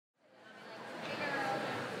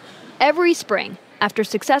Every spring, after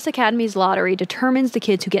Success Academy's lottery determines the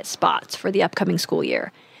kids who get spots for the upcoming school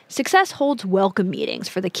year, Success holds welcome meetings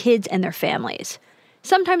for the kids and their families.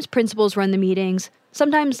 Sometimes principals run the meetings.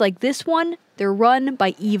 Sometimes, like this one, they're run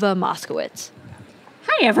by Eva Moskowitz.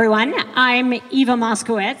 Hi, everyone. I'm Eva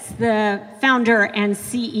Moskowitz, the founder and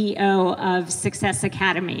CEO of Success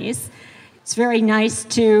Academies. It's very nice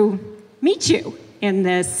to meet you in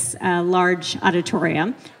this large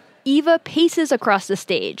auditorium. Eva paces across the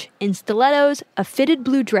stage in stilettos, a fitted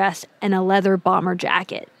blue dress, and a leather bomber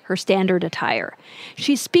jacket, her standard attire.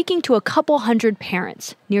 She's speaking to a couple hundred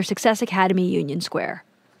parents near Success Academy Union Square.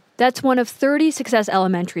 That's one of 30 Success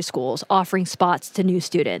elementary schools offering spots to new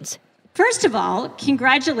students. First of all,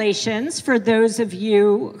 congratulations for those of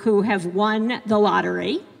you who have won the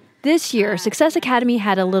lottery. This year, Success Academy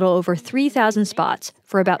had a little over 3,000 spots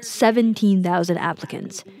for about 17,000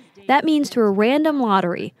 applicants. That means through a random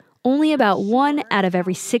lottery, only about 1 out of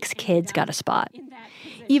every 6 kids got a spot.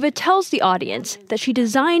 Eva tells the audience that she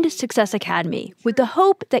designed Success Academy with the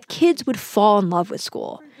hope that kids would fall in love with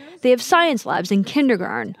school. They have science labs in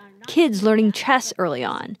kindergarten, kids learning chess early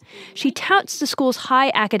on. She touts the school's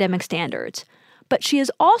high academic standards, but she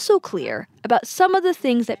is also clear about some of the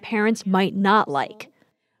things that parents might not like.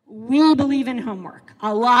 We believe in homework,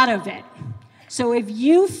 a lot of it. So if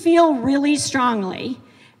you feel really strongly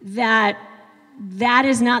that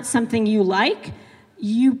is not something you like,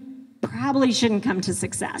 you probably shouldn't come to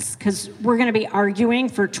Success, because we're going to be arguing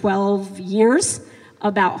for 12 years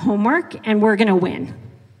about homework, and we're going to win.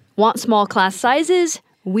 Want small class sizes?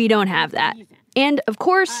 We don't have that. And, of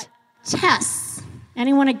course, tests.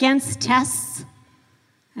 Anyone against tests?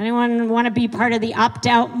 Anyone want to be part of the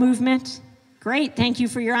opt-out movement? Great, thank you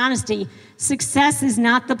for your honesty. Success is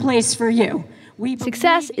not the place for you.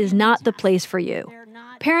 Success is not the place for you.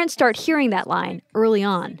 Parents start hearing that line early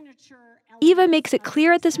on. Eva makes it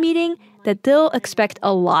clear at this meeting that they'll expect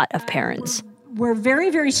a lot of parents. We're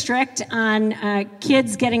very, very strict on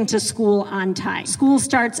kids getting to school on time. School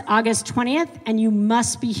starts August 20th, and you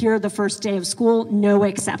must be here the first day of school, no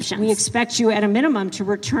exceptions. We expect you at a minimum to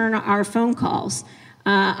return our phone calls.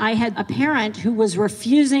 I had a parent who was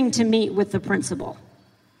refusing to meet with the principal.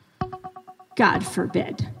 God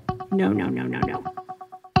forbid. No.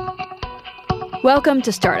 Welcome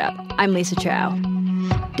to Startup. I'm Lisa Chow.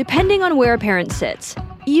 Depending on where a parent sits,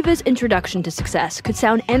 Eva's introduction to success could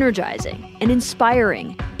sound energizing and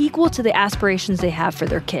inspiring, equal to the aspirations they have for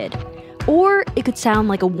their kid. Or it could sound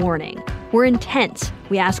like a warning. We're intense,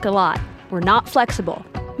 we ask a lot, we're not flexible.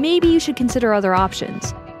 Maybe you should consider other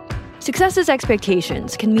options. Success's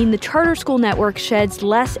expectations can mean the charter school network sheds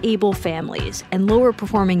less able families and lower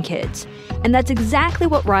performing kids. And that's exactly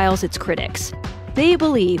what riles its critics. They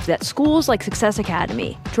believe that schools like Success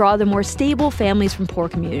Academy draw the more stable families from poor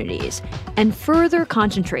communities and further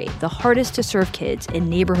concentrate the hardest to serve kids in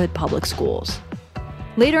neighborhood public schools.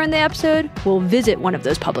 Later in the episode, we'll visit one of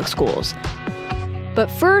those public schools.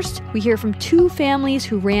 But first, we hear from 2 families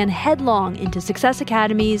who ran headlong into Success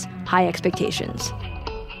Academy's high expectations.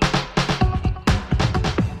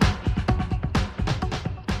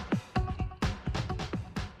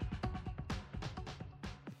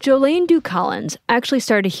 Jolene Duke Collins actually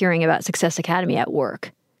started hearing about Success Academy at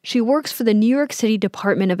work. She works for the New York City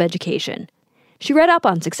Department of Education. She read up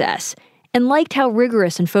on Success and liked how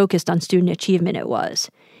rigorous and focused on student achievement it was.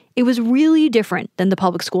 It was really different than the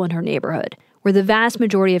public school in her neighborhood, where the vast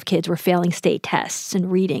majority of kids were failing state tests in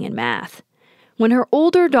reading and math. When her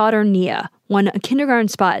older daughter, Nia, won a kindergarten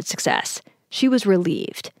spot at Success, she was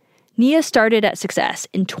relieved. Nia started at Success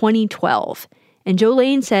in 2012, and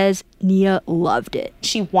Jolene says Nia loved it.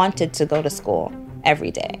 She wanted to go to school every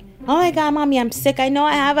day. Oh my God, Mommy, I'm sick. I know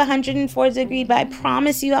I have 104 degrees, but I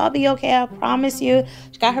promise you I'll be okay. I promise you.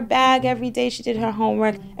 She got her bag every day. She did her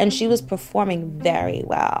homework, and she was performing very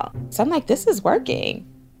well. So I'm like, this is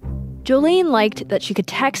working. Jolene liked that she could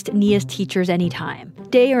text Nia's teachers anytime,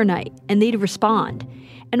 day or night, and they'd respond.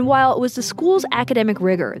 And while it was the school's academic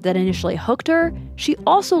rigor that initially hooked her, she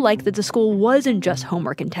also liked that the school wasn't just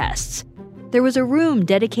homework and tests. There was a room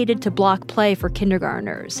dedicated to block play for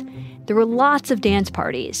kindergartners. There were lots of dance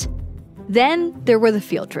parties. Then there were the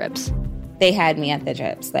field trips. They had me at the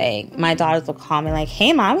trips. Like, my daughters would call me like,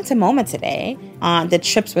 hey, Mom, I went to MoMA today. The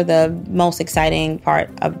trips were the most exciting part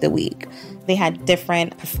of the week. They had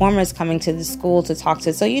different performers coming to the school to talk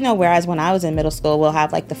to. So, whereas when I was in middle school, we'll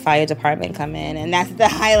have like the fire department come in, and that's the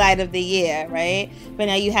highlight of the year, right? But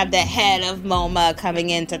now you have the head of MoMA coming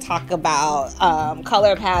in to talk about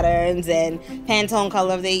color patterns and Pantone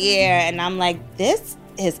color of the year. And I'm like, this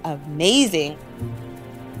is amazing.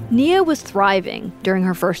 Nia was thriving during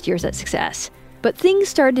her first years at Success, but things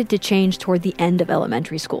started to change toward the end of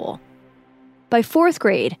elementary school. By 4th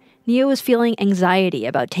grade, Nia was feeling anxiety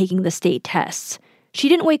about taking the state tests. She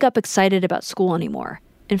didn't wake up excited about school anymore.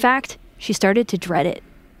 In fact, she started to dread it.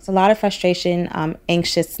 It's a lot of frustration,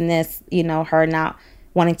 anxiousness, her not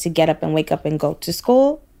wanting to get up and wake up and go to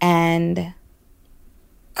school, and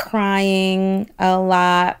crying a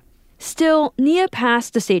lot. Still, Nia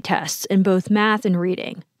passed the state tests in both math and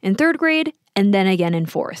reading, in 3rd grade and then again in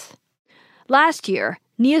 4th. Last year,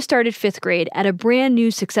 Nia started 5th grade at a brand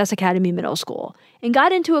new Success Academy middle school and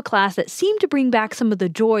got into a class that seemed to bring back some of the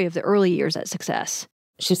joy of the early years at Success.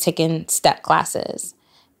 She was taking step classes.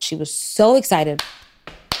 She was so excited.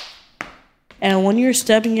 And when you're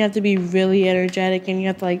stepping, you have to be really energetic and you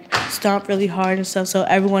have to stomp really hard and stuff so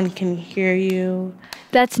everyone can hear you.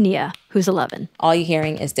 That's Nia, who's 11. All you're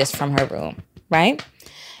hearing is this from her room, right?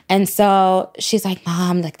 And so she's like,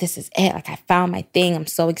 Mom, this is it. I found my thing. I'm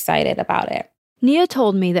so excited about it. Nia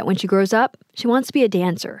told me that when she grows up, she wants to be a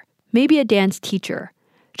dancer, maybe a dance teacher.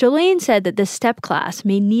 Jolene said that this step class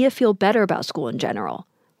made Nia feel better about school in general.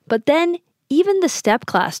 But then, even the step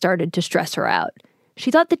class started to stress her out. She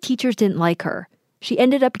thought the teachers didn't like her. She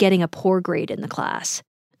ended up getting a poor grade in the class.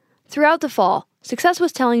 Throughout the fall, Success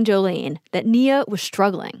was telling Jolene that Nia was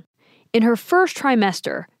struggling. In her first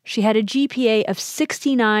trimester, she had a GPA of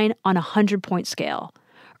 69 on a 100-point scale.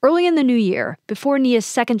 Early in the new year, before Nia's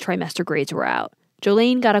second trimester grades were out,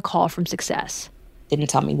 Jolene got a call from Success. Didn't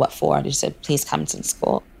tell me what for. They just said, please come to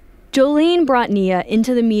school. Jolene brought Nia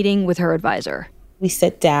into the meeting with her advisor. We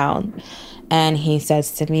sit down, and he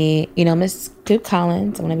says to me, Miss Duke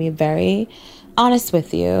Collins, I'm going to be very honest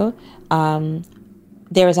with you.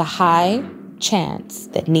 There is a high chance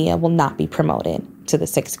that Nia will not be promoted to the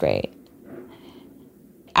 6th grade.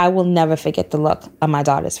 I will never forget the look on my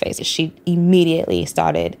daughter's face. She immediately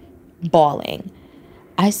started bawling.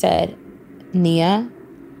 I said, Nia,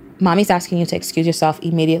 Mommy's asking you to excuse yourself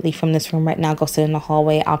immediately from this room right now. Go sit in the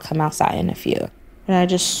hallway. I'll come outside in a few. And I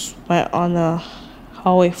just went on the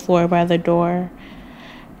hallway floor by the door,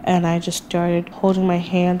 and I just started holding my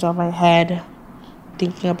hands on my head,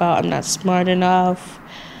 thinking about I'm not smart enough.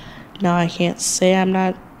 No, I can't say I'm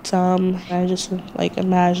not dumb. I just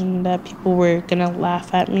imagined that people were gonna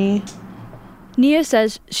laugh at me. Nia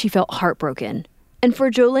says she felt heartbroken. And for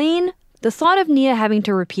Jolene, the thought of Nia having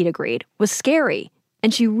to repeat a grade was scary,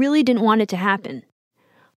 and she really didn't want it to happen.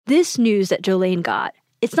 This news that Jolene got,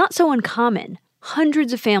 it's not so uncommon.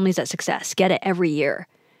 Hundreds of families at Success get it every year.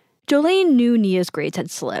 Jolene knew Nia's grades had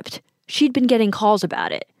slipped. She'd been getting calls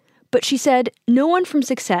about it. But she said no one from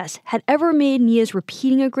Success had ever made Nia's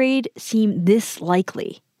repeating a grade seem this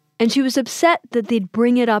likely. And she was upset that they'd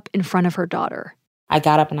bring it up in front of her daughter. I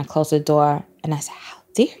got up and I closed the door and I said, how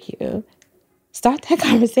dare you start that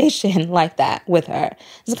conversation like that with her?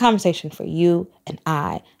 It's a conversation for you and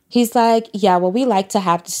I. He's like, yeah, well, we like to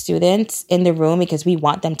have the students in the room because we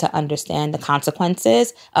want them to understand the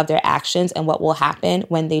consequences of their actions and what will happen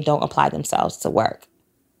when they don't apply themselves to work.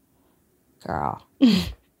 Girl.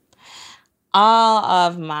 All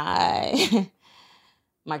of my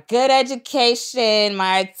good education,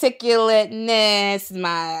 my articulateness,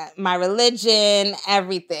 my religion,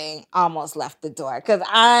 everything almost left the door. Because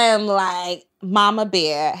I am like, Mama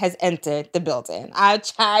Bear has entered the building. I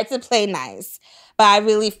tried to play nice, but I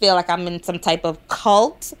really feel like I'm in some type of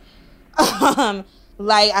cult. I'm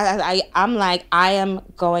like, I am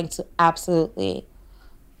going to absolutely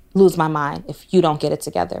lose my mind if you don't get it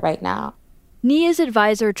together right now. Nia's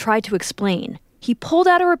advisor tried to explain. He pulled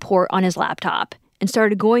out a report on his laptop and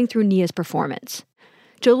started going through Nia's performance.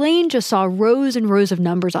 Jolene just saw rows and rows of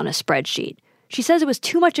numbers on a spreadsheet. She says it was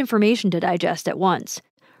too much information to digest at once.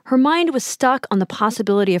 Her mind was stuck on the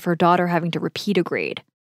possibility of her daughter having to repeat a grade.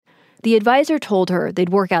 The advisor told her they'd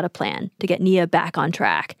work out a plan to get Nia back on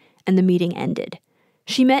track, and the meeting ended.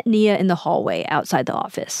 She met Nia in the hallway outside the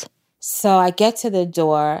office. So I get to the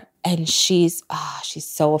door, and she's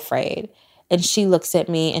so afraid. And she looks at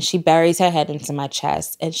me and she buries her head into my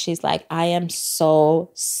chest. And she's like, I am so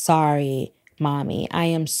sorry, Mommy. I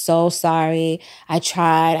am so sorry. I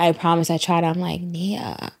tried. I promise I tried. I'm like,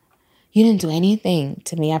 Nia, you didn't do anything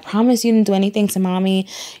to me. I promise you didn't do anything to Mommy.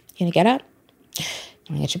 You're going to get up. You're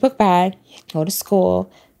going to get your book bag. Go to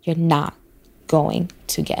school. You're not going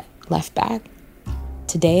to get left back.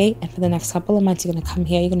 Today and for the next couple of months, you're going to come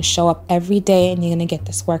here. You're going to show up every day and you're going to get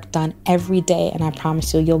this work done every day. And I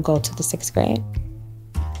promise you'll go to the 6th grade.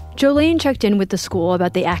 Jolene checked in with the school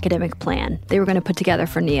about the academic plan they were going to put together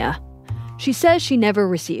for Nia. She says she never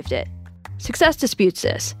received it. Success disputes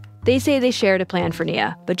this. They say they shared a plan for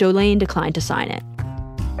Nia, but Jolene declined to sign it.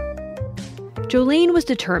 Jolene was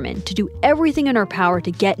determined to do everything in her power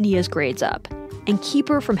to get Nia's grades up and keep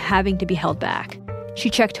her from having to be held back. She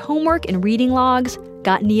checked homework and reading logs,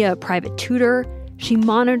 got Nia a private tutor. She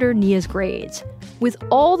monitored Nia's grades. With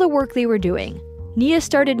all the work they were doing, Nia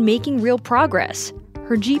started making real progress.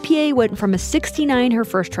 Her GPA went from a 69 her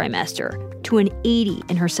first trimester to an 80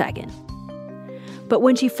 in her second. But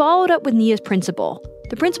when she followed up with Nia's principal,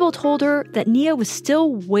 the principal told her that Nia was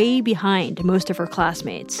still way behind most of her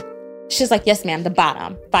classmates. She's like, yes, ma'am, the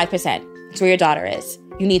bottom, 5%. It's where your daughter is.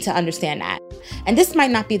 You need to understand that. And this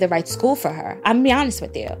might not be the right school for her. I'm gonna be honest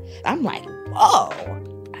with you. I'm like, whoa.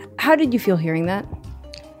 How did you feel hearing that?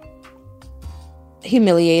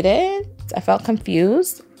 Humiliated. I felt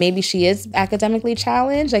confused. Maybe she is academically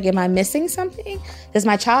challenged. Like, am I missing something? Does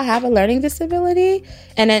my child have a learning disability?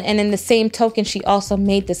 And in the same token, she also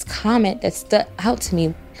made this comment that stood out to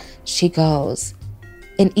me. She goes,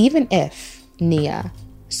 and even if Nia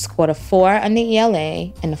scored a 4 on the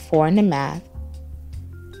ELA and a 4 in the math,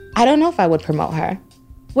 I don't know if I would promote her.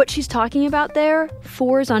 What she's talking about there,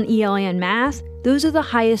 4s on ELA and math, those are the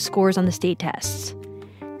highest scores on the state tests.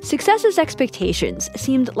 Success's expectations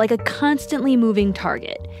seemed like a constantly moving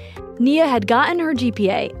target. Nia had gotten her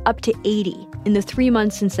GPA up to 80 in the 3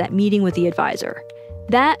 months since that meeting with the advisor.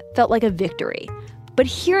 That felt like a victory. But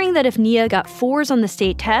hearing that if Nia got 4s on the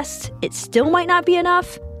state tests, it still might not be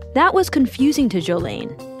enough, that was confusing to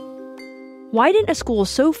Jolene. Why didn't a school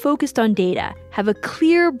so focused on data have a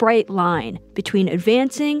clear, bright line between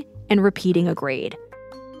advancing and repeating a grade?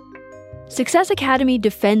 Success Academy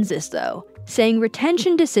defends this, though, saying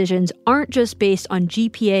retention decisions aren't just based on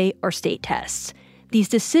GPA or state tests. These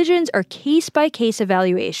decisions are case-by-case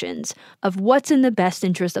evaluations of what's in the best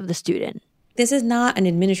interest of the student. This is not an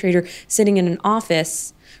administrator sitting in an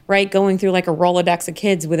office, right, going through like a Rolodex of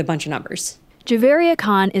kids with a bunch of numbers. Javaria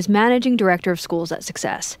Khan is managing director of schools at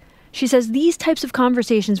Success. She says these types of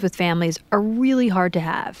conversations with families are really hard to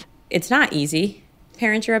have. It's not easy.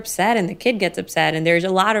 Parents are upset and the kid gets upset, and there's a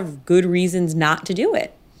lot of good reasons not to do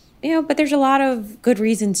it. But there's a lot of good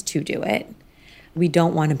reasons to do it. We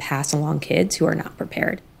don't want to pass along kids who are not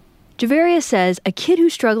prepared. Javaria says a kid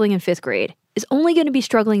who's struggling in 5th grade is only going to be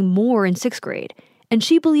struggling more in 6th grade, and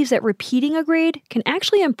she believes that repeating a grade can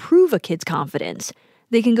actually improve a kid's confidence.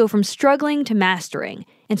 They can go from struggling to mastering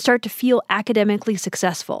and start to feel academically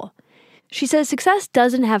successful. She says Success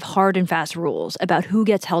doesn't have hard and fast rules about who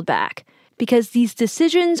gets held back because these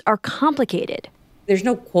decisions are complicated. There's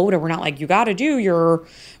no quota. We're not like, you got to do your,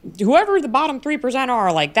 whoever the bottom 3%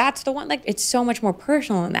 are, like, that's the one. Like, it's so much more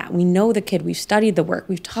personal than that. We know the kid. We've studied the work.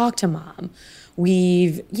 We've talked to mom.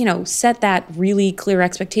 We've, set that really clear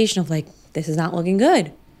expectation of like, this is not looking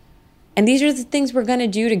good. And these are the things we're going to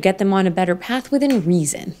do to get them on a better path within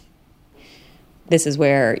reason. This is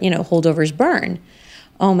where, holdovers burn.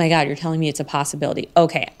 Oh my God, you're telling me it's a possibility.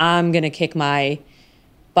 Okay, I'm going to kick my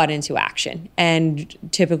butt into action. And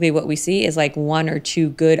typically what we see is like 1 or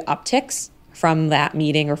 2 good upticks from that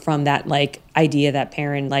meeting or from that like idea, that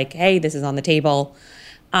parent, like, hey, this is on the table.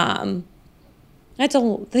 The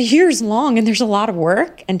year's long and there's a lot of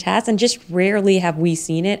work and tests, and just rarely have we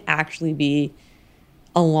seen it actually be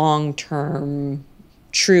a long-term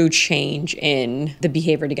true change in the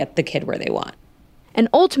behavior to get the kid where they want. And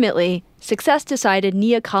ultimately, Success decided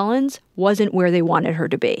Nia Collins wasn't where they wanted her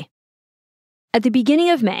to be. At the beginning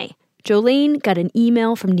of May, Jolene got an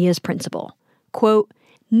email from Nia's principal. Quote,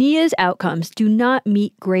 Nia's outcomes do not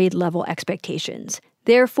meet grade level expectations.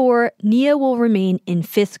 Therefore, Nia will remain in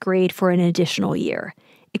 5th grade for an additional year.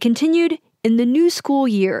 It continued, in the new school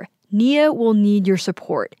year, Nia will need your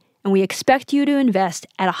support, and we expect you to invest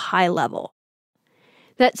at a high level.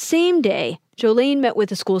 That same day, Jolene met with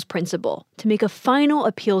the school's principal to make a final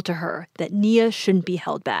appeal to her that Nia shouldn't be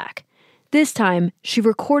held back. This time, she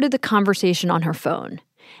recorded the conversation on her phone.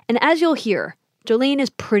 And as you'll hear, Jolene is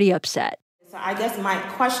pretty upset. So I guess my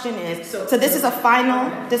question is, so this is a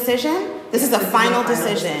final decision? This is a final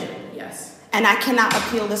decision? Yes. And I cannot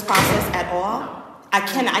appeal this process at all? I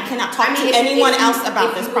cannot talk to anyone else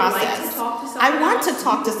about this process. I want to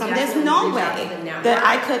talk to someone. There's no way that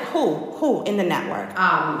I could, who in the network?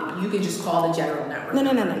 You could just call the general network.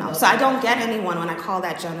 No. So I don't get anyone when I call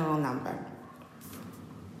that general number.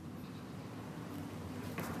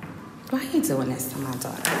 Why are you doing this to my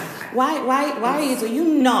daughter? Why are you doing? You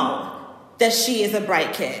know that she is a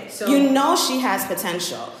bright kid. So, you know she has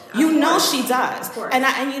potential. You know she does.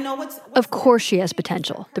 And you know what's... Of course she has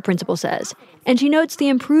potential, the principal says. And she notes the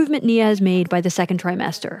improvement Nia has made by the 2nd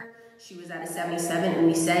trimester. She was at a 77, and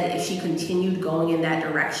we said if she continued going in that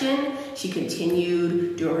direction, she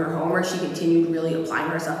continued doing her homework, she continued really applying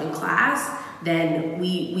herself in class, then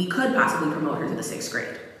we could possibly promote her to the 6th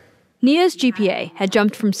grade. Nia's GPA had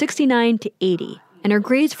jumped from 69 to 80, and her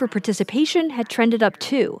grades for participation had trended up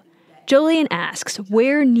too. Jolene asks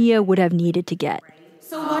where Nia would have needed to get.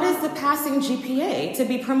 So what is the passing GPA to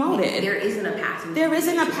be promoted? There isn't a passing. There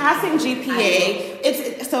isn't a passing GPA.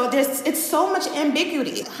 It's so much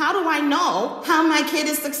ambiguity. How do I know how my kid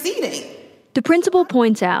is succeeding? The principal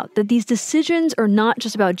points out that these decisions are not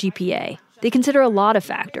just about GPA. They consider a lot of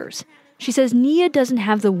factors. She says Nia doesn't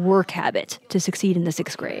have the work habit to succeed in the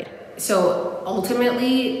 6th grade. So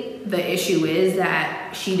ultimately, the issue is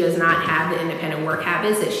that she does not have the independent work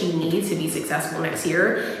habits that she needs to be successful next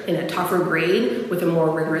year in a tougher grade with a more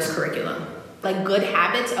rigorous curriculum. Like good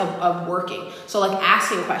habits of working. So like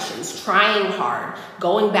asking questions, trying hard,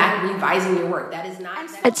 going back, revising your work. That is not...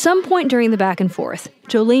 At some point during the back and forth,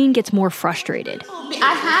 Jolene gets more frustrated.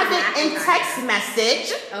 I have it in text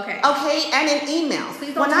message, okay, and in email.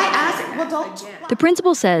 When I ask, The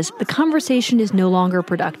principal says the conversation is no longer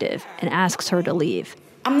productive and asks her to leave.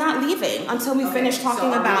 I'm not leaving until we finish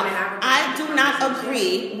talking about, I do not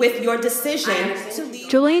agree with your decision to leave.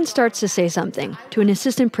 Jolene starts to say something to an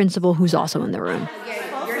assistant principal who's also in the room.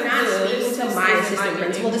 You're not speaking to my assistant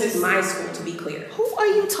principal. This is my school, to be clear. Who are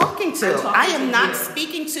you talking to? I am not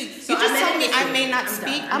speaking to you. You just told me I may not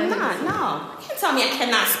speak. I'm not, no. You can't tell me I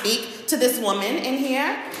cannot speak to this woman in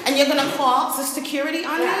here, and you're going to call the security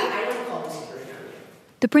on me? I don't call the security on you.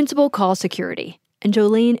 The principal calls security, and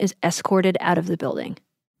Jolene is escorted out of the building.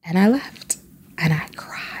 And I left, and I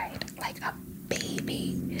cried like a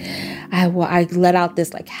baby. I let out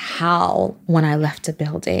this like howl when I left the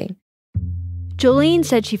building. Jolene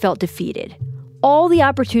said she felt defeated. All the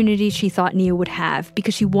opportunities she thought Nia would have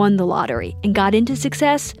because she won the lottery and got into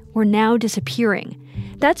success were now disappearing.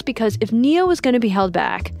 That's because if Nia was going to be held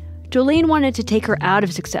back, Jolene wanted to take her out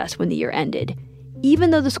of success when the year ended, even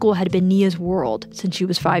though the school had been Nia's world since she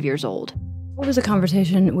was 5 years old. What was the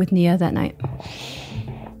conversation with Nia that night?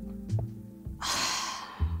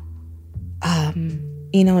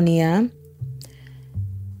 Nia,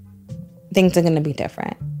 things are going to be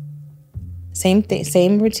different. Same thing,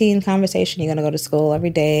 same routine conversation. You're going to go to school every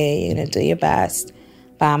day. You're going to do your best.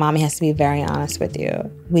 But Mommy has to be very honest with you.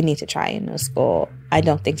 We need to try a new school. I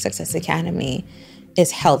don't think Success Academy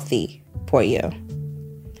is healthy for you.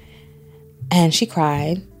 And she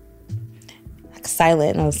cried, like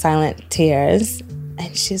silent tears.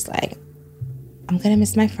 And she's like, I'm going to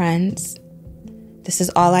miss my friends. This is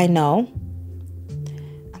all I know.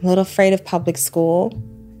 I'm a little afraid of public school,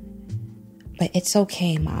 but it's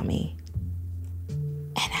okay, Mommy.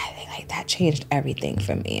 And I think like that changed everything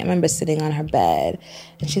for me. I remember sitting on her bed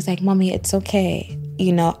and she's like, Mommy, it's okay.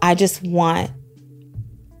 I just want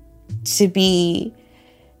to be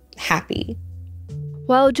happy.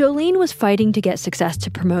 While Jolene was fighting to get Success to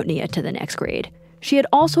promote Nia to the next grade, she had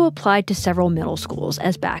also applied to several middle schools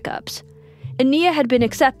as backups. And Nia had been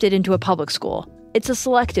accepted into a public school. It's a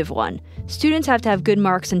selective one. Students have to have good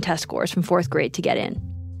marks and test scores from 4th grade to get in.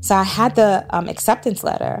 So I had the acceptance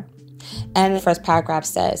letter, and the first paragraph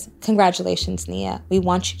says, congratulations, Nia. We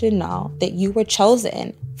want you to know that you were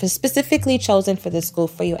specifically chosen for this school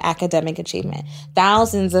for your academic achievement.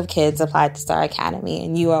 Thousands of kids applied to Star Academy,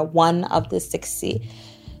 and you are one of the 60.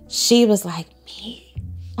 She was like, me?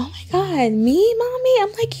 Oh my God, me, Mommy?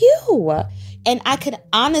 I'm like, you. And I could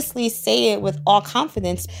honestly say it with all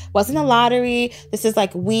confidence. It wasn't a lottery. This is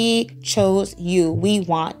like, we chose you. We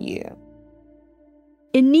want you.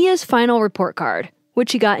 In Nia's final report card,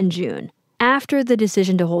 which she got in June, after the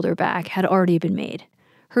decision to hold her back had already been made,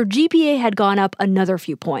 her GPA had gone up another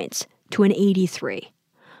few points to an 83.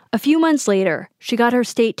 A few months later, she got her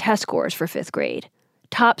state test scores for 5th grade.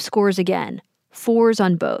 Top scores again, 4s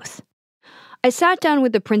on both. I sat down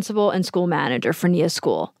with the principal and school manager for Nia's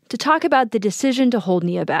school to talk about the decision to hold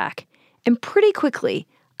Nia back. And pretty quickly,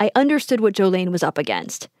 I understood what Jolene was up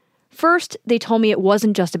against. First, they told me it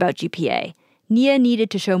wasn't just about GPA. Nia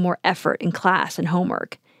needed to show more effort in class and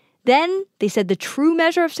homework. Then, they said the true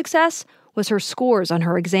measure of success was her scores on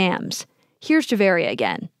her exams. Here's Javaria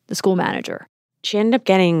again, the school manager. She ended up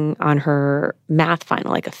getting on her math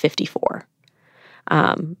final like a 54.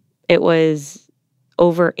 It was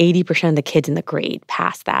over 80% of the kids in the grade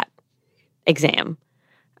passed that exam.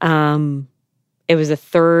 It was the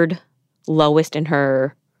 3rd lowest in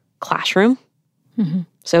her classroom. Mm-hmm.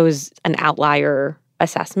 So it was an outlier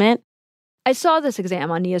assessment. I saw this exam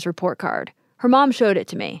on Nia's report card. Her mom showed it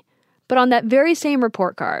to me. But on that very same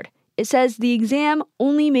report card, it says the exam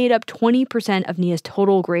only made up 20% of Nia's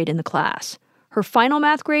total grade in the class. Her final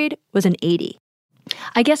math grade was an 80.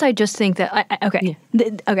 I guess I just think that,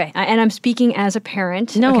 and I'm speaking as a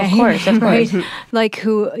parent. No, okay, of course. Right? Like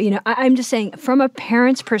who, I'm just saying from a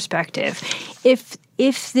parent's perspective,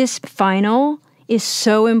 if this final is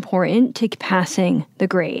so important to passing the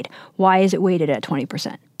grade, why is it weighted at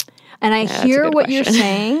 20%? And I hear what you're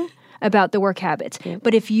saying about the work habits.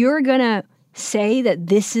 But if you're going to say that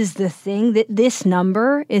this is the thing, that this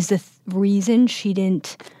number is the reason she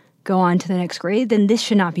didn't go on to the next grade, then this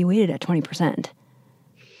should not be weighted at 20%.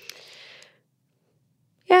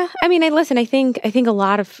 Yeah, I mean, I think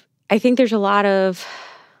there's a lot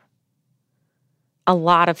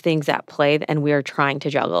of things at play, and we are trying to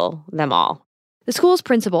juggle them all. The school's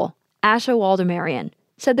principal, Asha Waldemarian,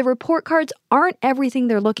 said the report cards aren't everything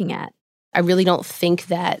they're looking at. I really don't think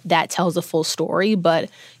that tells a full story, but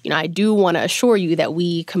I do want to assure you that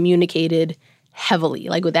we communicated heavily.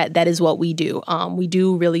 Like that is what we do. We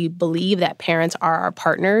do really believe that parents are our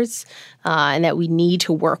partners and that we need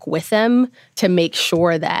to work with them to make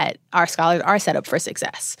sure that our scholars are set up for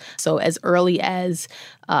success. So as early as,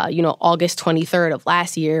 August 23rd of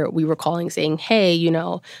last year, we were calling saying, hey,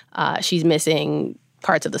 she's missing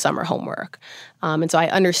parts of the summer homework. And so I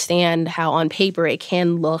understand how on paper it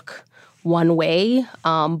can look one way,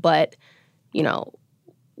 but,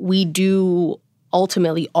 we do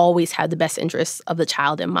ultimately always have the best interests of the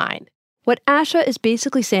child in mind. What Asha is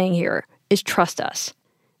basically saying here is trust us.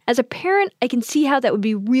 As a parent, I can see how that would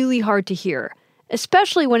be really hard to hear,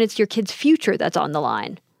 especially when it's your kid's future that's on the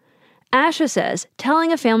line. Asha says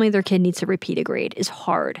telling a family their kid needs to repeat a grade is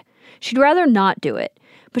hard. She'd rather not do it,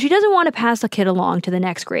 but she doesn't want to pass the kid along to the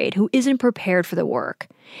next grade who isn't prepared for the work.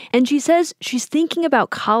 And she says she's thinking about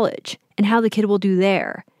college and how the kid will do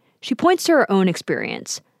there. She points to her own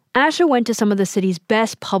experience. Asha went to some of the city's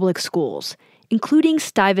best public schools, including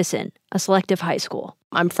Stuyvesant, a selective high school.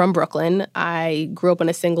 I'm from Brooklyn. I grew up in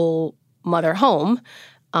a single mother home.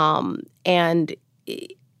 And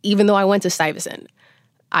even though I went to Stuyvesant,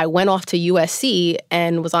 I went off to USC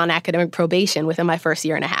and was on academic probation within my first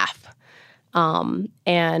year and a half.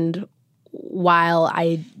 And while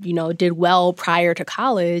I, did well prior to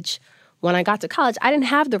college, when I got to college, I didn't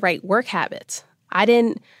have the right work habits. I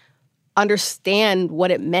didn't understand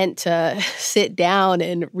what it meant to sit down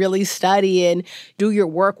and really study and do your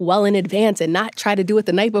work well in advance and not try to do it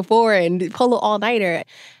the night before and pull an all-nighter.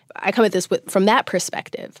 I come at this from that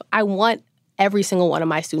perspective. I want every single one of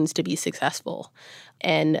my students to be successful.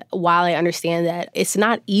 And while I understand that it's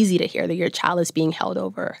not easy to hear that your child is being held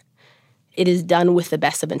over, it is done with the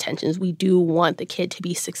best of intentions. We do want the kid to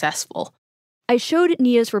be successful. I showed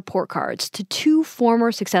Nia's report cards to 2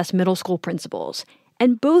 former Success Middle School principals,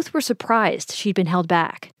 and both were surprised she'd been held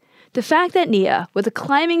back. The fact that Nia, with a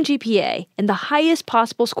climbing GPA and the highest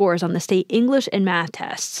possible scores on the state English and math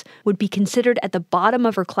tests, would be considered at the bottom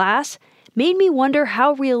of her class made me wonder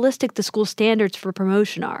how realistic the school standards for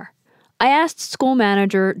promotion are. I asked school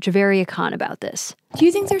manager Javaria Khan about this. Do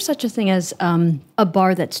you think there's such a thing as a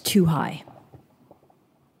bar that's too high?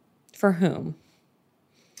 For whom?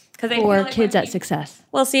 For kids at Success.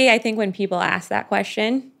 Well, see, I think when people ask that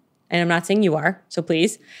question, and I'm not saying you are, so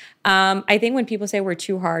please, I think when people say we're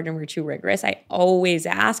too hard and we're too rigorous, I always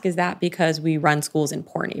ask, is that because we run schools in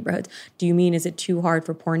poor neighborhoods? Do you mean, is it too hard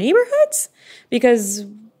for poor neighborhoods? Because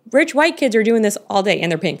rich white kids are doing this all day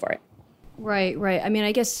and they're paying for it. Right. I mean,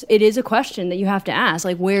 I guess it is a question that you have to ask,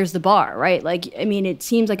 like, where's the bar, right? Like, I mean, it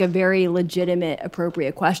seems like a very legitimate,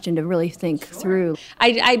 appropriate question to really think through.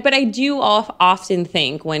 But I do often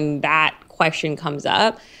think when that question comes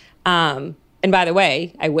up, and by the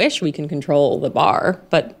way, I wish we can control the bar,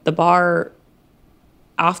 but the bar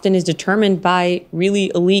often is determined by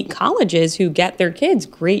really elite colleges who get their kids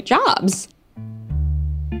great jobs.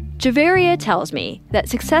 Javaria tells me that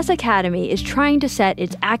Success Academy is trying to set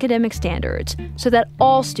its academic standards so that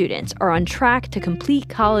all students are on track to complete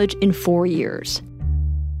college in 4 years.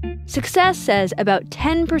 Success says about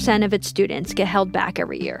 10% of its students get held back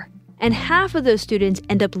every year, and half of those students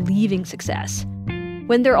end up leaving Success.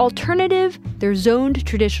 When their alternative, their zoned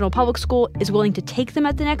traditional public school, is willing to take them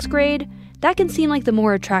at the next grade, that can seem like the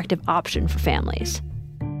more attractive option for families.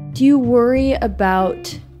 Do you worry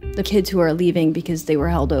about the kids who are leaving because they were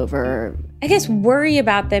held over? I guess worry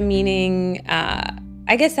about them meaning,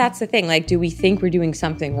 I guess that's the thing. Like, do we think we're doing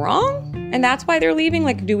something wrong? And that's why they're leaving?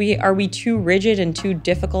 Like, are we too rigid and too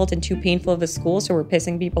difficult and too painful of a school so we're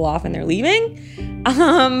pissing people off and they're leaving?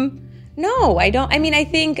 No, I don't. I mean, I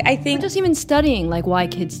think But just even studying, like, why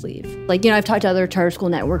kids leave. Like, I've talked to other charter school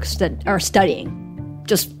networks that are studying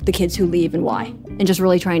just the kids who leave and why, and just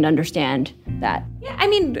really trying to understand that. Yeah, I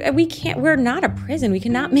mean, we're not a prison. We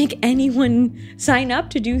cannot make anyone sign up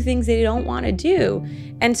to do things they don't want to do.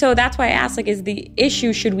 And so that's why I asked, like, is the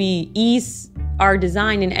issue, should we ease our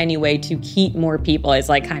design in any way to keep more people, is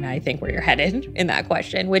like kind of, I think, where you're headed in that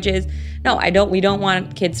question, which is, no, we don't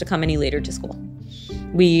want kids to come any later to school.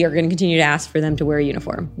 We are going to continue to ask for them to wear a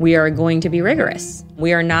uniform. We are going to be rigorous.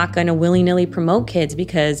 We are not going to willy-nilly promote kids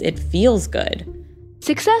because it feels good.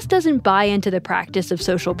 Success doesn't buy into the practice of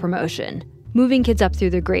social promotion, moving kids up through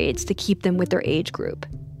their grades to keep them with their age group.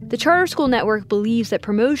 The Charter School Network believes that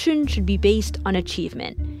promotion should be based on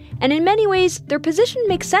achievement. And in many ways, their position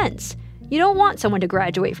makes sense. You don't want someone to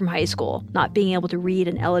graduate from high school not being able to read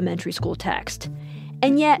an elementary school text.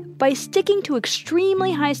 And yet, by sticking to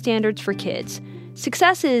extremely high standards for kids,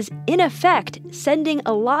 Success is, in effect, sending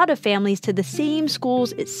a lot of families to the same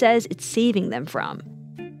schools it says it's saving them from.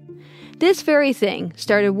 This very thing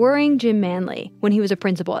started worrying Jim Manley when he was a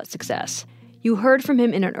principal at Success. You heard from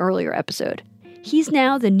him in an earlier episode. He's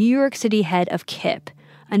now the New York City head of KIPP,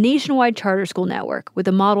 a nationwide charter school network with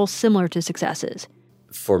a model similar to Success's.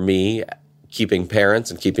 For me, keeping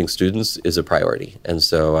parents and keeping students is a priority. And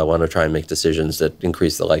so I want to try and make decisions that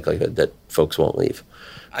increase the likelihood that folks won't leave.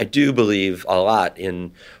 I do believe a lot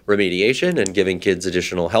in remediation and giving kids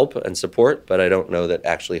additional help and support, but I don't know that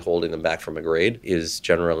actually holding them back from a grade is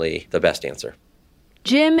generally the best answer.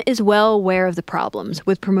 Jim is well aware of the problems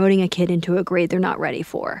with promoting a kid into a grade they're not ready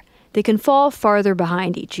for. They can fall farther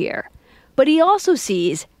behind each year. But he also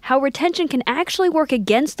sees how retention can actually work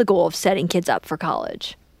against the goal of setting kids up for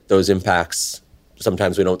college. Those impacts,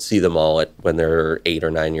 sometimes we don't see them all when they're 8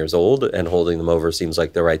 or 9 years old, and holding them over seems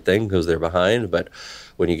like the right thing because they're behind. But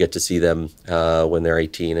when you get to see them when they're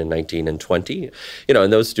 18 and 19 and 20,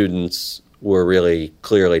 and those students were really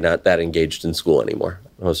clearly not that engaged in school anymore.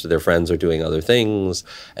 Most of their friends are doing other things,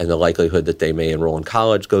 and the likelihood that they may enroll in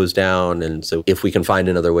college goes down. And so if we can find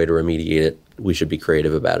another way to remediate it, we should be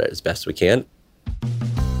creative about it as best we can.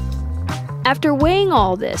 After weighing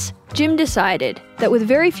all this, Jim decided that with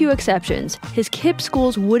very few exceptions, his KIPP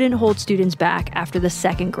schools wouldn't hold students back after the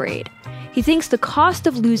second grade. He thinks the cost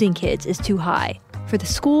of losing kids is too high for the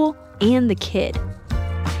school and the kid.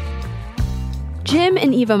 Jim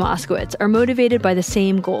and Eva Moskowitz are motivated by the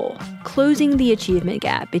same goal, closing the achievement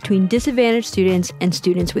gap between disadvantaged students and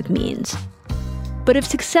students with means. But if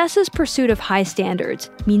Success's pursuit of high standards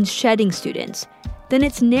means shedding students, then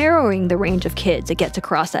it's narrowing the range of kids it gets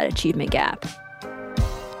across that achievement gap.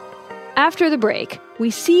 After the break, we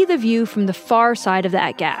see the view from the far side of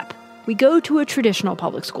that gap. We go to a traditional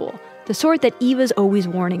public school, the sort that Eva's always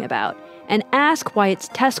warning about, and ask why its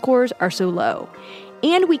test scores are so low.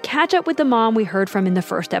 And we catch up with the mom we heard from in the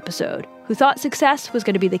first episode, who thought success was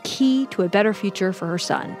going to be the key to a better future for her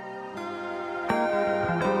son.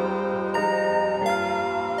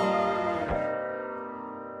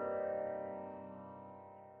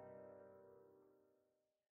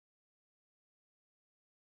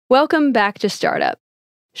 Welcome back to Startup.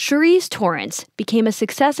 Cherise Torrance became a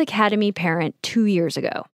Success Academy parent 2 years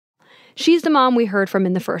ago. She's the mom we heard from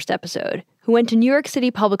in the first episode, who went to New York City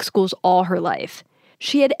public schools all her life.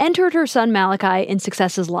 She had entered her son Malachi in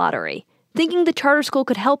Success's lottery, thinking the charter school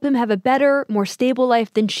could help him have a better, more stable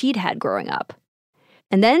life than she'd had growing up.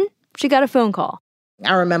 And then she got a phone call.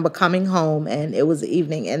 I remember coming home, and it was the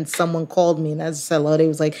evening, and someone called me, and as I said hello, they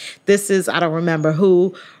was like, this is, I don't remember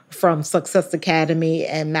who, from Success Academy,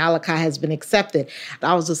 and Malachi has been accepted.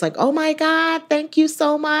 I was just like, oh my God, thank you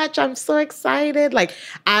so much. I'm so excited. Like,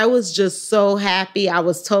 I was just so happy. I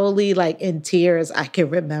was totally like in tears. I can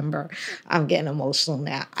remember, I'm getting emotional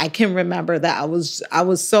now. I can remember that I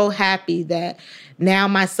was so happy that now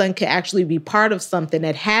my son can actually be part of something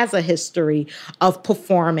that has a history of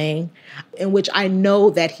performing, in which I know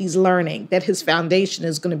that he's learning, that his foundation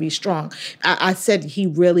is going to be strong. I said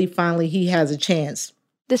he has a chance.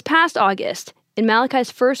 This past August, in Malachi's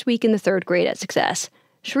first week in the third grade at Success,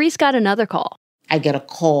 Cherise got another call. I get a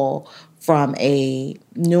call from a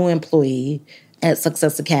new employee at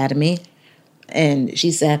Success Academy, and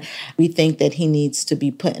she said, we think that he needs to be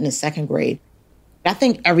put in the second grade. I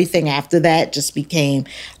think everything after that just became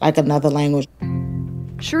like another language.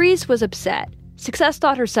 Cherise was upset. Success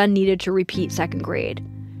thought her son needed to repeat second grade.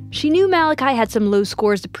 She knew Malachi had some low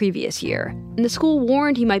scores the previous year, and the school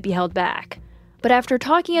warned he might be held back. But after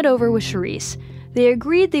talking it over with Cherise, they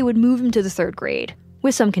agreed they would move him to the third grade,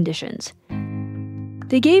 with some conditions.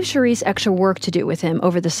 They gave Cherise extra work to do with him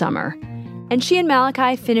over the summer, and she and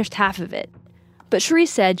Malachi finished half of it. But Cherise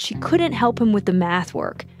said she couldn't help him with the math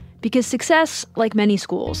work, because Success, like many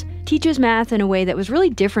schools, teaches math in a way that was really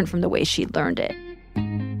different from the way she'd learned it.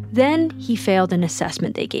 Then he failed an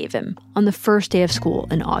assessment they gave him on the first day of school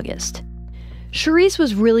in August. Cherise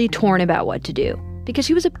was really torn about what to do, because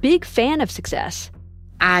she was a big fan of Success.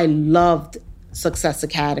 I loved Success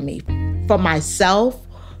Academy. For myself,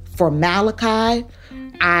 for Malachi,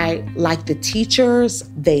 I like the teachers.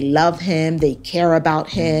 They love him. They care about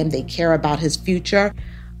him. They care about his future.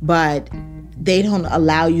 But they don't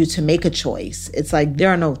allow you to make a choice. It's like there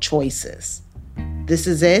are no choices. This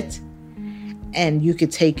is it, and you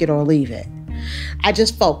could take it or leave it. I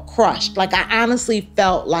just felt crushed. Like, I honestly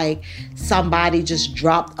felt like somebody just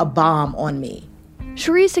dropped a bomb on me.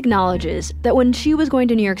 Sharice acknowledges that when she was going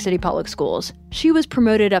to New York City public schools, she was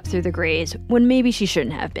promoted up through the grades when maybe she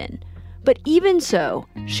shouldn't have been. But even so,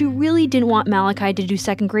 she really didn't want Malachi to do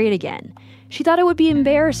second grade again. She thought it would be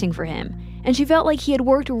embarrassing for him, and she felt like he had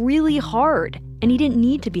worked really hard and he didn't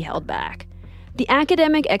need to be held back. The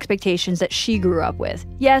academic expectations that she grew up with,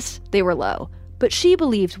 yes, they were low, but she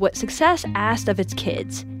believed what success asked of its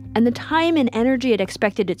kids and the time and energy it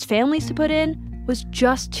expected its families to put in was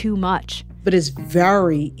just too much. But it's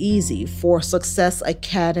very easy for Success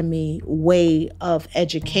Academy way of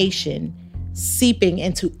education seeping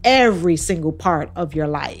into every single part of your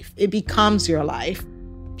life. It becomes your life.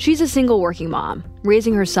 She's a single working mom,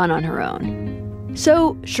 raising her son on her own.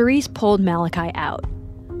 So Sharice pulled Malachi out.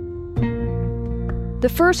 The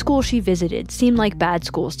first school she visited seemed like bad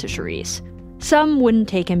schools to Sharice. Some wouldn't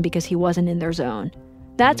take him because he wasn't in their zone.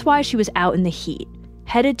 That's why she was out in the heat,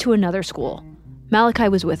 headed to another school. Malachi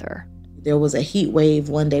was with her. There was a heat wave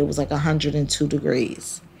one day. It was like 102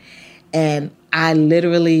 degrees. And I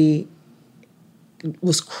literally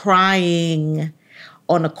was crying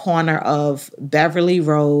on the corner of Beverly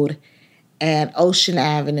Road and Ocean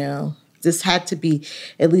Avenue. This had to be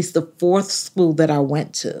at least the fourth school that I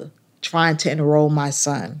went to, trying to enroll my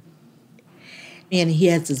son. And he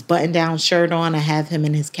has his button-down shirt on. I have him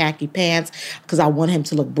in his khaki pants because I want him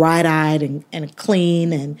to look bright-eyed and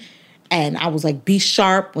clean. And I was like, be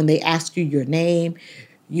sharp when they ask you your name.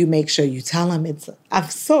 You make sure you tell them I'm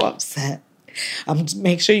so upset.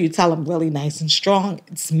 Make sure you tell them really nice and strong.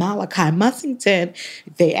 It's Malachi Mussington.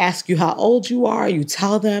 If they ask you how old you are, you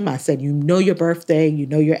tell them. I said, you know your birthday, you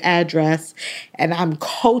know your address. And I'm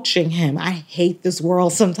coaching him. I hate this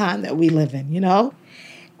world sometimes that we live in,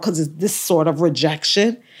 because it's this sort of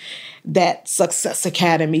rejection that Success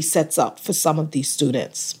Academy sets up for some of these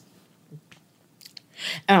students.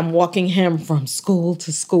 And I'm walking him from school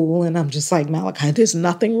to school, and I'm just like, Malachi, there's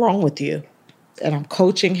nothing wrong with you. And I'm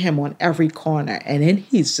coaching him on every corner. And then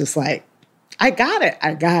he's just like, I got it.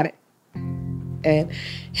 And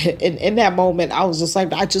in that moment, I was just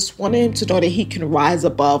like, I just wanted him to know that he can rise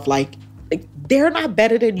above. Like they're not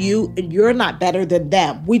better than you, and you're not better than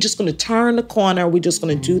them. We're just going to turn the corner. We're just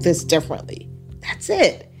going to do this differently. That's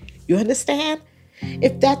it. You understand?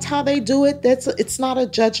 If that's how they do it, it's not a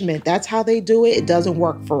judgment. That's how they do it. It doesn't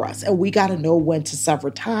work for us. And we got to know when to sever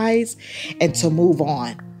ties and to move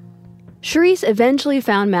on. Sharice eventually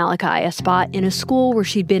found Malachi a spot in a school where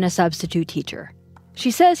she'd been a substitute teacher.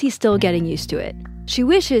 She says he's still getting used to it. She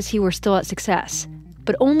wishes he were still at Success,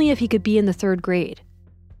 but only if he could be in the third grade.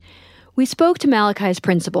 We spoke to Malachi's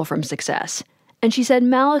principal from Success, and she said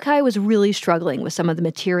Malachi was really struggling with some of the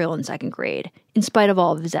material in second grade, in spite of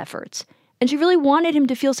all of his efforts. And she really wanted him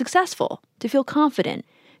to feel successful, to feel confident.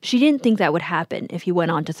 She didn't think that would happen if he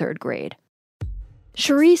went on to third grade.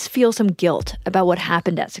 Sharice feels some guilt about what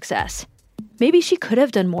happened at Success. Maybe she could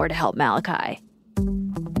have done more to help Malachi.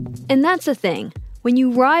 And that's the thing. When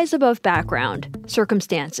you rise above background,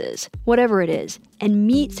 circumstances, whatever it is, and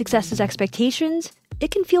meet Success's expectations,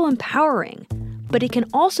 it can feel empowering. But it can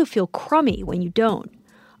also feel crummy when you don't.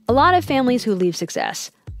 A lot of families who leave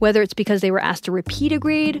Success, whether it's because they were asked to repeat a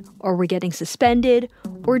grade, or were getting suspended,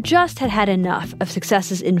 or just had enough of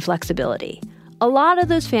Success's inflexibility, a lot of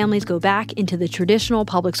those families go back into the traditional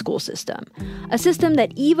public school system, a system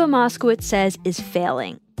that Eva Moskowitz says is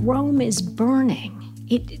failing. Rome is burning.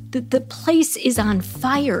 The place is on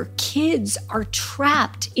fire. Kids are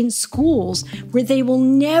trapped in schools where they will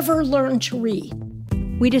never learn to read.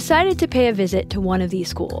 We decided to pay a visit to one of these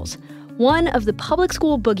schools, one of the public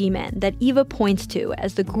school boogeymen that Eva points to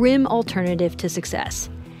as the grim alternative to Success.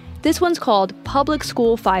 This one's called Public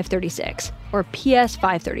School 536, or PS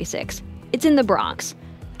 536. It's in the Bronx.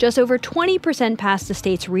 Just over 20% passed the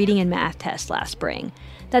state's reading and math test last spring.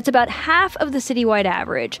 That's about half of the citywide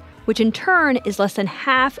average, which in turn is less than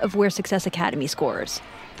half of where Success Academy scores.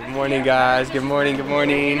 Good morning, guys. Good morning, good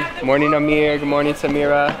morning. Good morning, Amir. Good morning,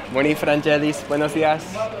 Samira. Good morning, Frangelis. Buenos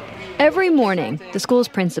dias. Every morning, the school's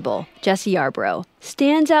principal, Jesse Yarbrough,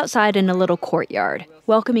 stands outside in a little courtyard,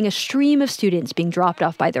 welcoming a stream of students being dropped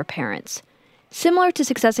off by their parents. Similar to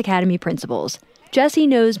Success Academy principals, Jesse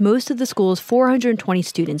knows most of the school's 420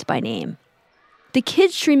 students by name. The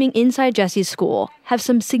kids streaming inside Jesse's school have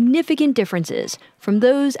some significant differences from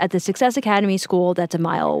those at the Success Academy school that's a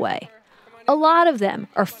mile away. A lot of them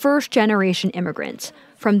are first-generation immigrants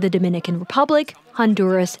from the Dominican Republic,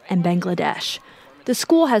 Honduras, and Bangladesh. The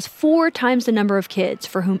school has 4 times the number of kids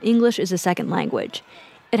for whom English is a second language.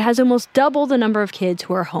 It has almost double the number of kids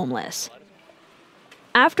who are homeless.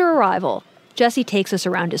 After arrival, Jesse takes us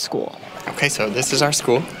around his school. Okay, so this is our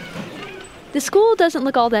school. The school doesn't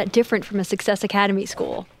look all that different from a Success Academy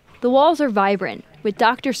school. The walls are vibrant, with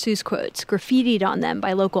Dr. Seuss quotes graffitied on them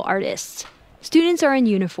by local artists. Students are in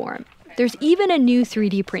uniform. There's even a new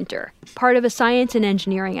 3D printer, part of a science and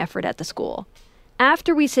engineering effort at the school.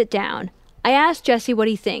 After we sit down, I asked Jesse what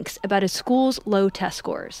he thinks about his school's low test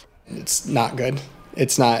scores. It's not good.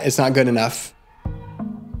 It's not good enough.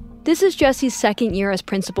 This is Jesse's second year as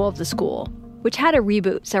principal of the school, which had a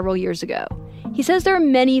reboot several years ago. He says there are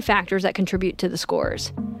many factors that contribute to the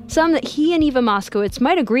scores, some that he and Eva Moskowitz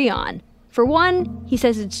might agree on. For one, he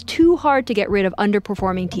says it's too hard to get rid of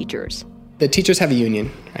underperforming teachers. The teachers have a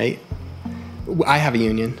union, right? I have a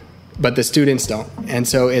union, but the students don't. And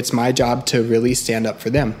so it's my job to really stand up for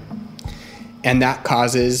them. And that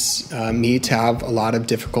causes me to have a lot of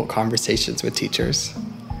difficult conversations with teachers.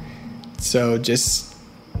 So just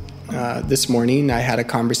this morning, I had a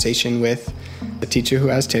conversation with a teacher who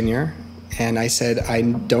has tenure, and I said, I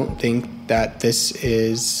don't think that this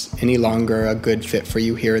is any longer a good fit for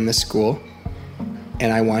you here in the school,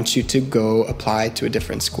 and I want you to go apply to a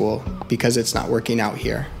different school because it's not working out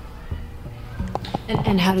here.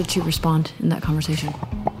 And how did she respond in that conversation?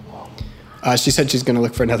 She said she's going to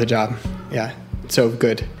look for another job. Yeah, so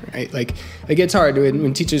good, right? Like it gets hard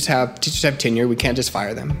when teachers have tenure. We can't just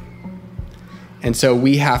fire them, and so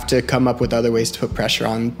we have to come up with other ways to put pressure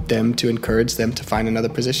on them to encourage them to find another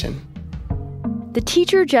position. The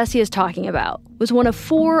teacher Jesse is talking about was one of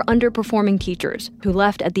 4 underperforming teachers who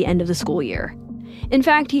left at the end of the school year. In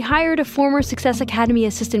fact, he hired a former Success Academy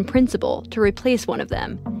assistant principal to replace one of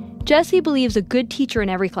them. Jesse believes a good teacher in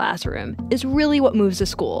every classroom is really what moves a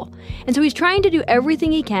school, and so he's trying to do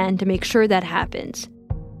everything he can to make sure that happens.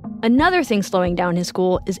 Another thing slowing down his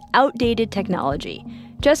school is outdated technology.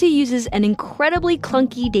 Jesse uses an incredibly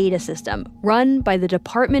clunky data system run by the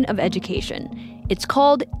Department of Education. It's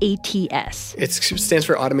called ATS. It stands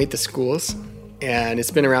for Automate the Schools, and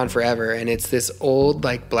it's been around forever, and it's this old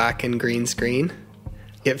black and green screen.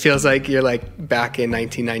 It feels like you're back in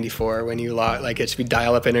 1994 when you it should be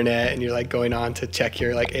dial-up internet and you're going on to check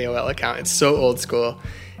your AOL account. It's so old school.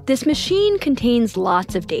 This machine contains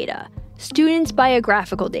lots of data. Students'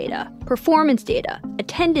 biographical data, performance data,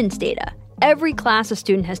 attendance data, every class a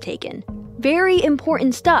student has taken. Very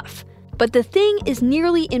important stuff. But the thing is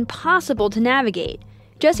nearly impossible to navigate.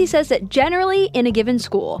 Jesse says that generally in a given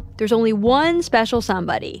school, there's only one special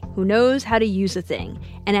somebody who knows how to use the thing.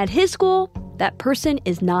 And at his school, that person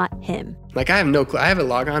is not him. I have no clue. I have a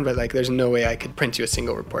logon, but there's no way I could print you a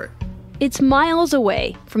single report. It's miles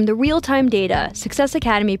away from the real-time data Success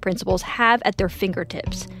Academy principals have at their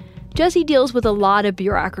fingertips. Jesse deals with a lot of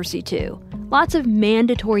bureaucracy too. Lots of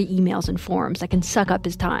mandatory emails and forms that can suck up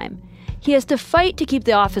his time. He has to fight to keep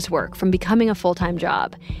the office work from becoming a full-time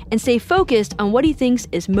job and stay focused on what he thinks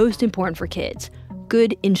is most important for kids,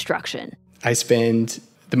 good instruction. I spend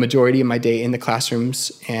the majority of my day in the classrooms,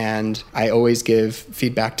 and I always give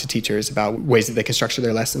feedback to teachers about ways that they can structure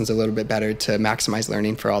their lessons a little bit better to maximize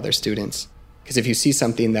learning for all their students. Because if you see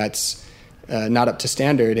something that's not up to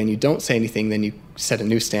standard and you don't say anything, then you set a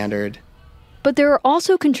new standard. But there are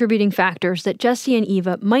also contributing factors that Jesse and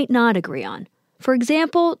Eva might not agree on. For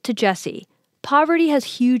example, to Jesse, poverty has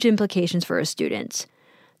huge implications for his students.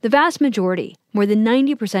 The vast majority, more than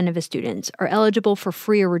 90% of his students, are eligible for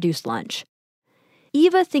free or reduced lunch.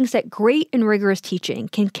 Eva thinks that great and rigorous teaching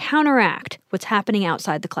can counteract what's happening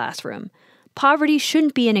outside the classroom. Poverty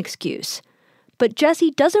shouldn't be an excuse. But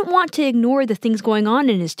Jesse doesn't want to ignore the things going on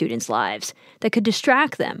in his students' lives that could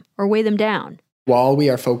distract them or weigh them down. While we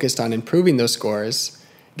are focused on improving those scores,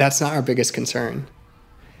 that's not our biggest concern.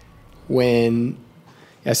 When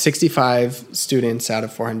 65 students out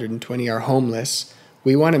of 420 are homeless,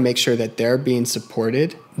 we want to make sure that they're being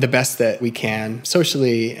supported the best that we can,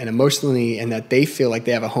 socially and emotionally, and that they feel like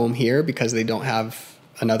they have a home here because they don't have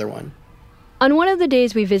another one. On one of the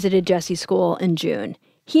days we visited Jesse's school in June,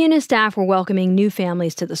 he and his staff were welcoming new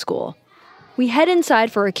families to the school. We head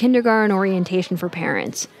inside for a kindergarten orientation for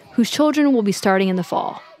parents whose children will be starting in the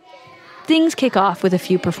fall. Things kick off with a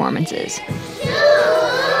few performances.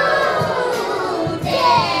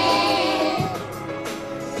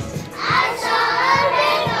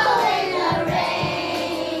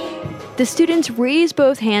 The students raise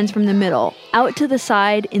both hands from the middle out to the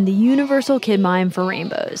side in the universal kid mime for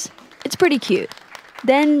rainbows. It's pretty cute.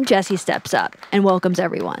 Then Jesse steps up and welcomes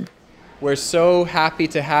everyone. We're so happy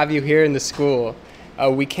to have you here in the school.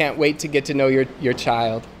 We can't wait to get to know your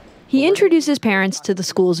child. He introduces parents to the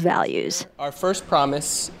school's values. Our first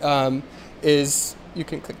promise is, you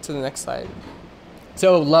can click to the next slide.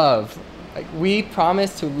 So love. Like, we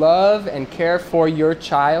promise to love and care for your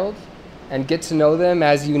child and get to know them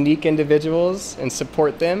as unique individuals and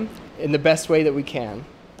support them in the best way that we can.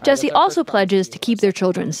 Jesse also pledges to keep their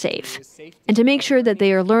children safe and to make sure that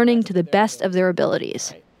they are learning to the best of their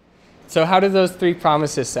abilities. So how do those 3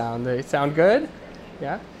 promises sound? They sound good?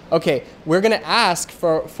 Yeah? Okay, we're going to ask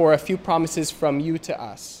for a few promises from you to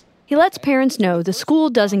us. He lets parents know the school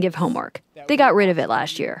doesn't give homework. They got rid of it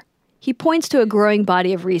last year. He points to a growing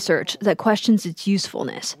body of research that questions its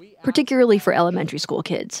usefulness, particularly for elementary school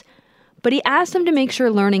kids. But he asks them to make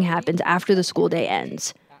sure learning happens after the school day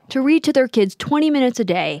ends, to read to their kids 20 minutes a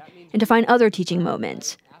day, and to find other teaching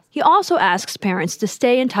moments. He also asks parents to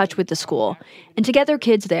stay in touch with the school and to get their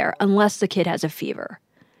kids there unless the kid has a fever.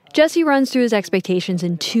 Jesse runs through his expectations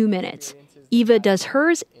in 2 minutes. Eva does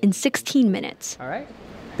hers in 16 minutes. All right.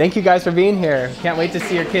 Thank you guys for being here. Can't wait to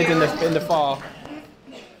see your kids in the fall.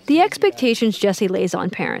 The expectations Jesse lays on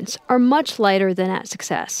parents are much lighter than at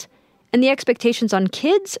Success. And the expectations on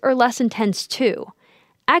kids are less intense too.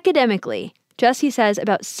 Academically, Jesse says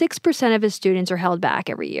about 6% of his students are held back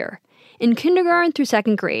every year. In kindergarten through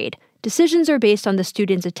 2nd grade, decisions are based on the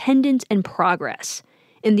student's attendance and progress.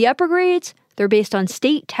 In the upper grades, they're based on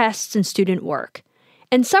state tests and student work.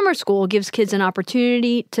 And summer school gives kids an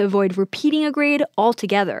opportunity to avoid repeating a grade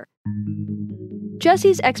altogether.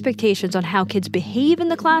 Jesse's expectations on how kids behave in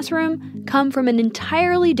the classroom come from an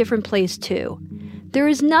entirely different place too. There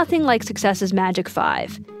is nothing like Success's Magic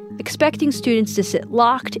 5, expecting students to sit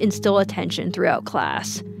locked in still attention throughout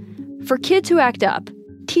class. For kids who act up,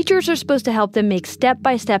 teachers are supposed to help them make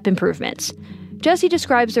step-by-step improvements. Jesse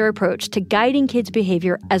describes their approach to guiding kids'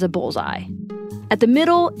 behavior as a bullseye. At the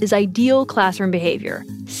middle is ideal classroom behavior: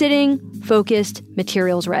 sitting, focused,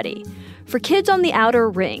 materials ready. For kids on the outer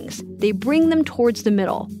rings, they bring them towards the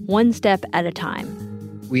middle, one step at a time.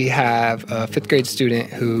 We have a 5th grade student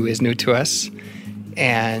who is new to us.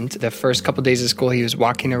 And the first couple days of school, he was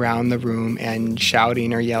walking around the room and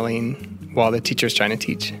shouting or yelling while the teacher's trying to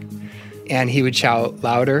teach. And he would shout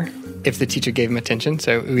louder if the teacher gave him attention.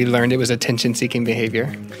 So we learned it was attention-seeking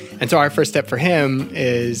behavior. And so our first step for him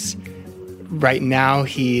is, right now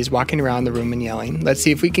he's walking around the room and yelling. Let's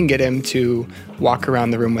see if we can get him to walk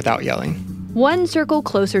around the room without yelling. One circle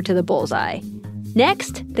closer to the bullseye.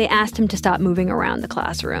 Next, they asked him to stop moving around the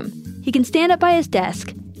classroom. He can stand up by his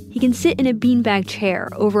desk. He can sit in a beanbag chair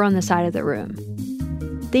over on the side of the room.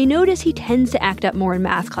 They notice he tends to act up more in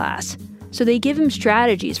math class, so they give him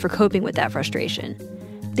strategies for coping with that frustration.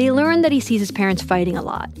 They learn that he sees his parents fighting a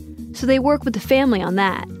lot, so they work with the family on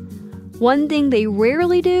that. One thing they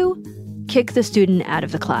rarely do: kick the student out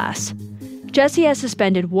of the class. Jesse has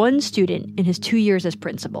suspended one student in his 2 years as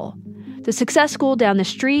principal. The Success School down the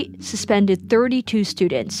street suspended 32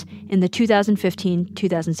 students in the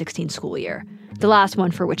 2015-2016 school year, the last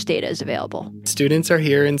one for which data is available. Students are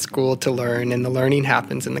here in school to learn, and the learning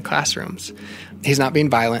happens in the classrooms. He's not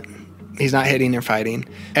being violent. He's not hitting or fighting.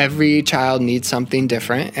 Every child needs something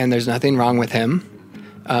different, and there's nothing wrong with him.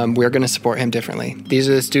 We're going to support him differently. These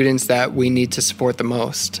are the students that we need to support the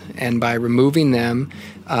most. And by removing them,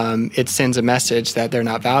 it sends a message that they're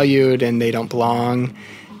not valued and they don't belong.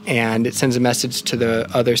 And it sends a message to the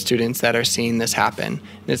other students that are seeing this happen.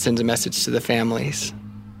 And it sends a message to the families.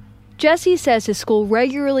 Jesse says his school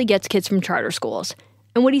regularly gets kids from charter schools.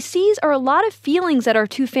 And what he sees are a lot of feelings that our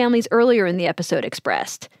 2 families earlier in the episode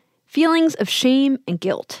expressed. Feelings of shame and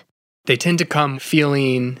guilt. They tend to come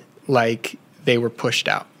feeling like they were pushed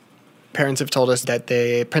out. Parents have told us that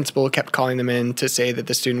the principal kept calling them in to say that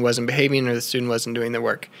the student wasn't behaving or the student wasn't doing their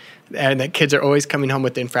work. And that kids are always coming home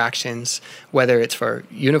with infractions, whether it's for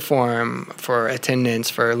uniform, for attendance,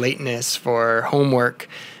 for lateness, for homework.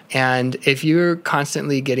 And if you're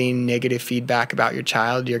constantly getting negative feedback about your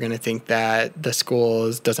child, you're going to think that the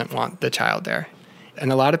school doesn't want the child there.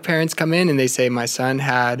 And a lot of parents come in and they say, my son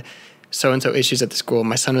had so-and-so issues at the school.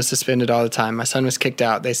 My son was suspended all the time. My son was kicked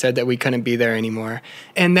out. They said that we couldn't be there anymore.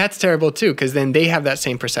 And that's terrible too, because then they have that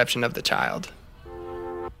same perception of the child.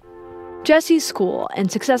 Jesse's school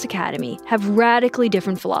and Success Academy have radically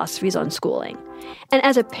different philosophies on schooling. And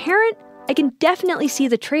as a parent, I can definitely see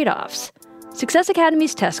the trade-offs. Success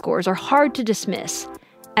Academy's test scores are hard to dismiss.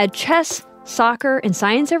 Add chess, soccer, and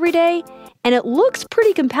science every day, and it looks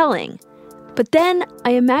pretty compelling. But then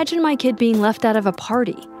I imagine my kid being left out of a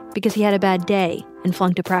party because he had a bad day and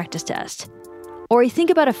flunked a practice test. Or I think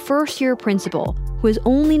about a first-year principal who has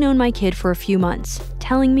only known my kid for a few months,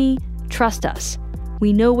 telling me, trust us,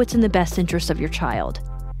 we know what's in the best interest of your child.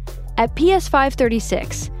 At PS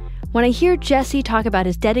 536, When I hear Jesse talk about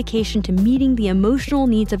his dedication to meeting the emotional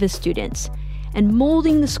needs of his students and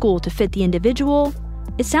molding the school to fit the individual,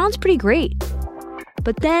 it sounds pretty great.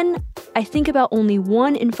 But then I think about only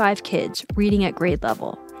 1 in 5 kids reading at grade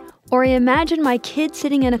level. Or I imagine my kid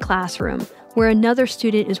sitting in a classroom where another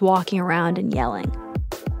student is walking around and yelling.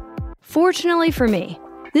 Fortunately for me,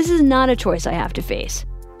 this is not a choice I have to face,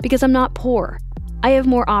 because I'm not poor. I have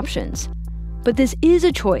more options. But this is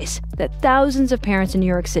a choice that thousands of parents in New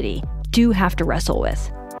York City do have to wrestle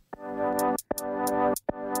with.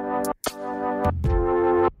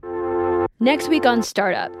 Next week on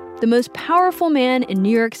Startup, the most powerful man in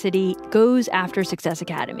New York City goes after Success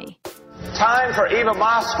Academy. Time for Eva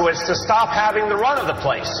Moskowitz to stop having the run of the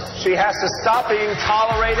place. She has to stop being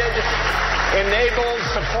tolerated, enabled,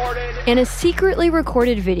 supported. And a secretly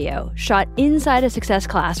recorded video shot inside a Success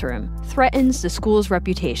classroom threatens the school's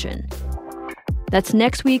reputation. That's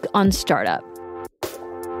next week on Startup.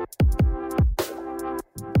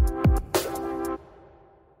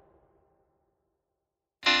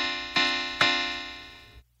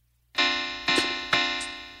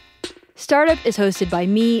 Startup is hosted by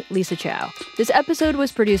me, Lisa Chow. This episode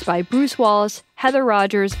was produced by Bruce Wallace, Heather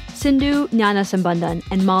Rogers, Sindhu Gnanasambandhan,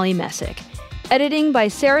 and Molly Messick. Editing by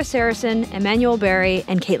Sarah Saracen, Emmanuel Berry,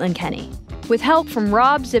 and Caitlin Kenny. With help from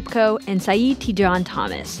Rob Zipko and Saeed Tijan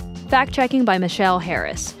Thomas. Fact-checking by Michelle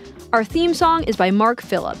Harris. Our theme song is by Mark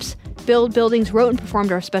Phillips. Build Buildings wrote and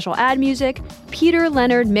performed our special ad music. Peter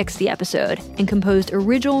Leonard mixed the episode and composed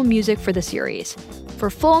original music for the series. For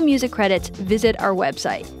full music credits, visit our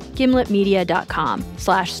website,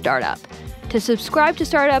 gimletmedia.com/startup. To subscribe to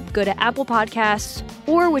Startup, go to Apple Podcasts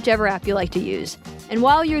or whichever app you like to use. And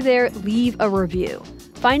while you're there, leave a review.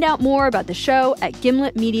 Find out more about the show at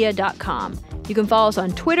gimletmedia.com. You can follow us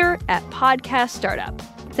on Twitter @PodcastStartup.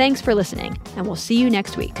 Thanks for listening, and we'll see you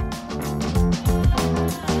next week.